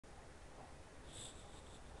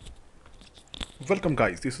Welcome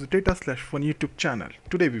guys, this is data/fun YouTube channel.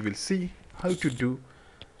 Today we will see how to do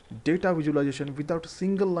data visualization without a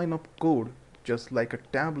single line of code, just like a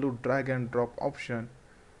Tableau drag and drop option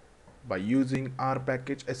by using our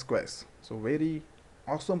package Esquisse. So very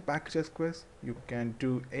awesome package Esquisse. You can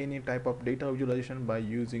do any type of data visualization by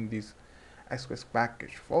using this Esquisse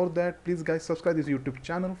package. For that, please guys subscribe this YouTube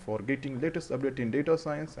channel for getting latest update in data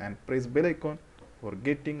science and press bell icon for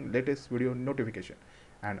getting latest video notification.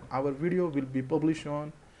 And our video will be published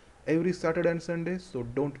on every Saturday and Sunday, so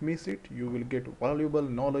don't miss it. You will get valuable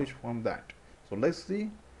knowledge from that. So let's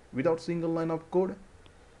see, without single line of code,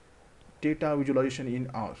 data visualization in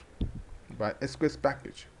R by Esquisse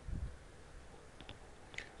package.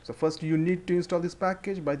 So first you need to install this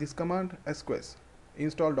package by this command Esquisse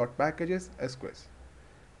install.packages Esquisse.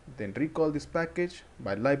 Then recall this package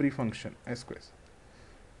by library function Esquisse.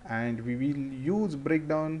 And we will use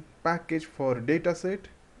breakdown package for dataset.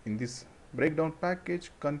 In this breakdown package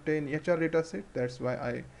contain HR dataset. That's why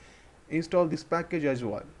I install this package as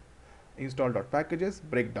well. Install.packages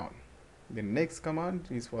breakdown. The next command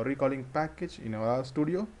is for recalling package in our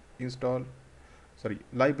studio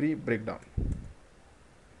library breakdown.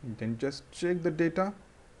 Then just check the data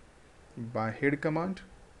by head command.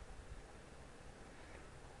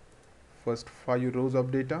 First 5 rows of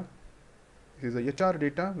data. This is a HR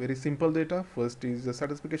data, very simple data. First is the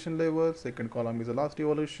satisfaction level, second column is the last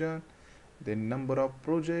evaluation, then number of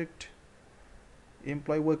project,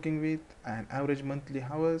 employee working with, and average monthly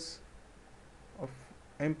hours of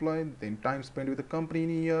employee, then time spent with the company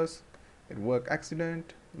in years, then work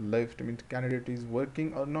accident, left means candidate is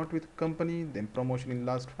working or not with company, then promotion in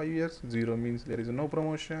last 5 years, 0 means there is no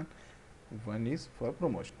promotion, 1 is for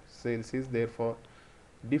promotion. Sales is there for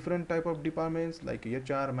different type of departments like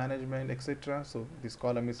HR, management, etc. So this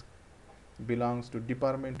column is belongs to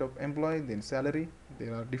department of employee. Then salary,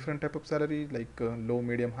 there are different type of salary like low,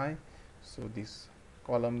 medium, high. So this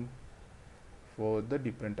column for the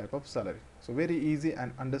different type of salary. So very easy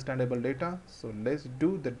and understandable data. So let's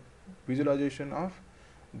do the visualization of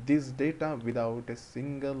this data without a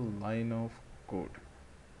single line of code.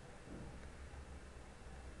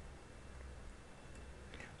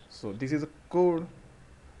 So this is a code,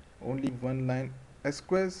 only one line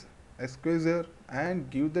Esquisse and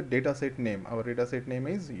give the dataset name. Our dataset name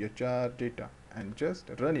is HR data and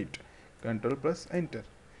just run it. Control plus enter.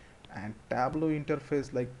 And Tableau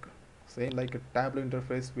interface, like a Tableau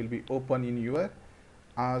interface will be open in your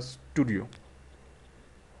R Studio.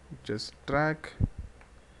 Just drag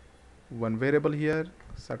one variable here,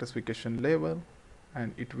 satisfaction level,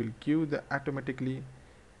 and it will give the automatically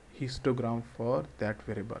histogram for that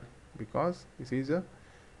variable because this is a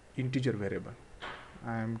integer variable.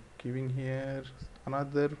 I am giving here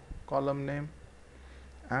another column name,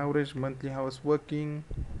 average monthly hours working,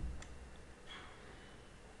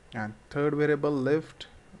 and third variable left,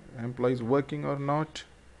 employees working or not.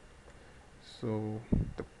 So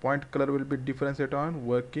the point color will be differentiated on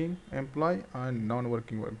working employee and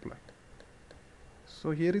non-working employee.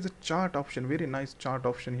 So here is a chart option, very nice chart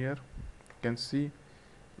option here. You can see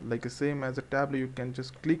like the same as a Tableau, you can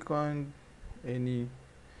just click on any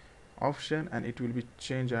option and it will be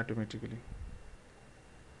changed automatically.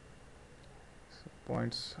 So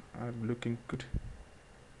points are looking good.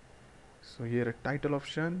 So here a title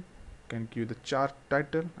option, can give the chart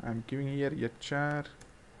title. I'm giving here HR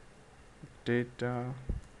data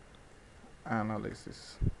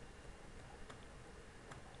analysis.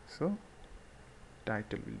 So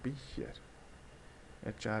title will be here,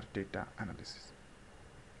 HR data analysis.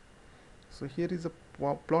 So here is a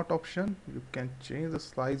plot option. You can change the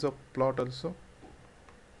size of plot also.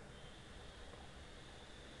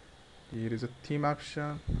 Here is a theme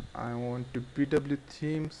option. I want to BW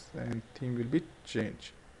themes and theme will be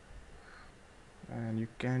changed. And you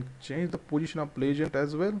can change the position of legend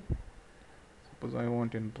as well. Suppose I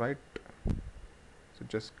want in right. So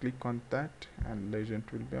just click on that and legend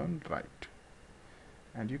will be on right.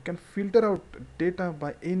 And you can filter out data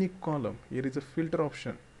by any column. Here is a filter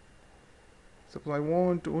option. Suppose I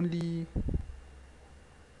want only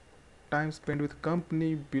time spent with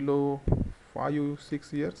company below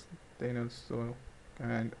 5-6 years, then also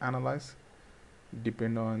can analyze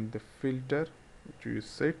depend on the filter which you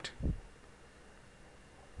set.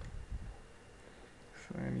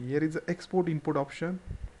 So, and here is the export input option.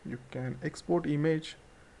 You can export image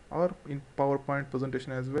or in PowerPoint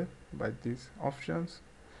presentation as well by these options.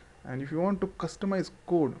 And if you want to customize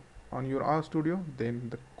code on your R Studio, then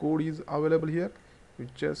the code is available here. You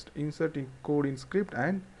just insert in code in script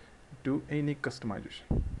and do any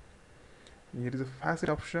customization. Here is a facet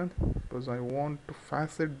option because I want to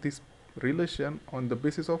facet this relation on the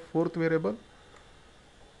basis of fourth variable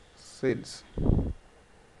sales.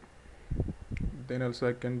 Then also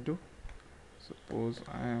I can do, suppose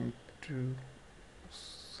I am to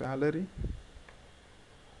salary,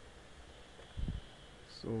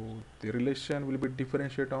 so the relation will be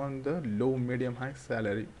differentiate on the low, medium, high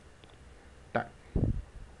salary type.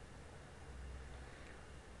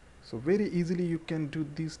 So very easily you can do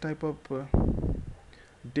this type of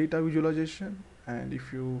data visualization. And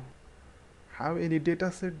if you have any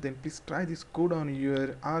data set, then please try this code on your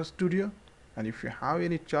RStudio. And if you have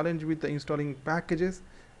any challenge with the installing packages,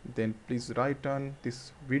 then please write on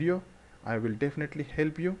this video. I will definitely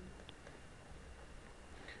help you.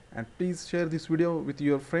 And please share this video with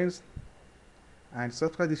your friends and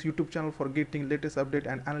subscribe this YouTube channel for getting latest update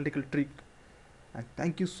and analytical trick. And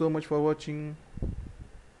thank you so much for watching.